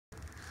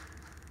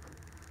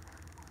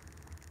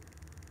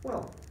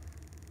Well,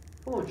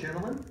 hello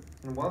gentlemen,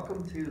 and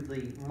welcome to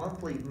the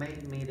monthly May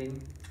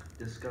meeting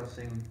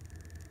discussing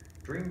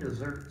Dream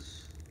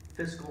Dessert's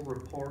fiscal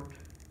report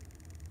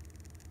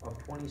of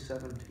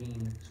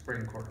 2017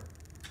 spring quarter.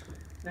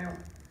 Now,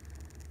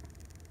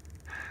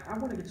 I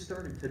want to get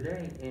started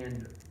today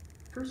and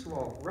first of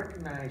all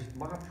recognize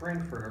Bob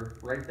Frankfurter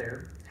right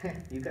there.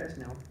 You guys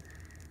know,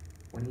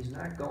 when he's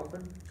not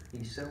golfing,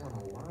 he's selling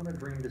a lot of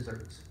Dream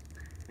Desserts.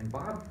 And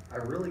Bob, I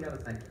really got to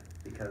thank you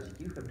because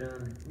you have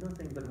done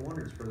nothing but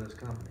wonders for this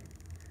company.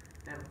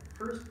 Now,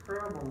 first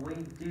problem we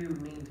do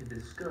need to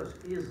discuss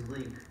is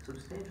the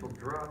substantial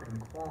drop in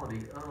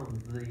quality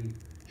of the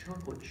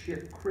chocolate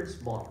chip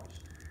crisp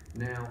bars.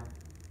 Now,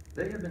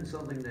 they have been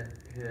something that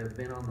have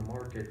been on the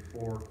market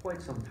for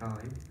quite some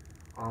time.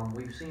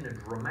 We've seen a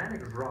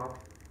dramatic drop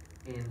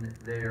in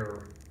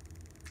their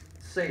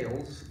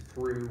sales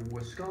through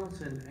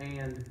Wisconsin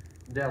and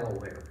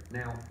Delaware.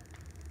 Now,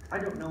 I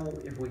don't know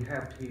if we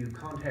have to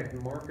contact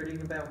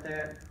marketing about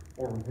that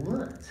or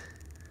what,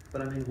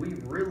 but I mean, we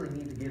really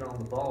need to get on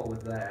the ball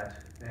with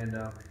that. And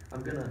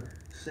I'm going to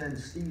send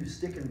Steve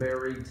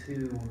Stickenberry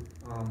to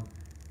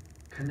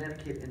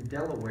Connecticut and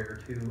Delaware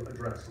to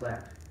address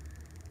that.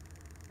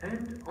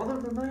 And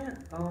other than that,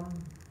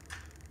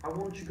 I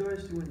want you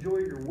guys to enjoy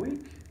your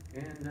week,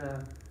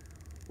 and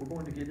we're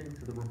going to get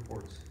into the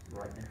reports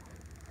right now.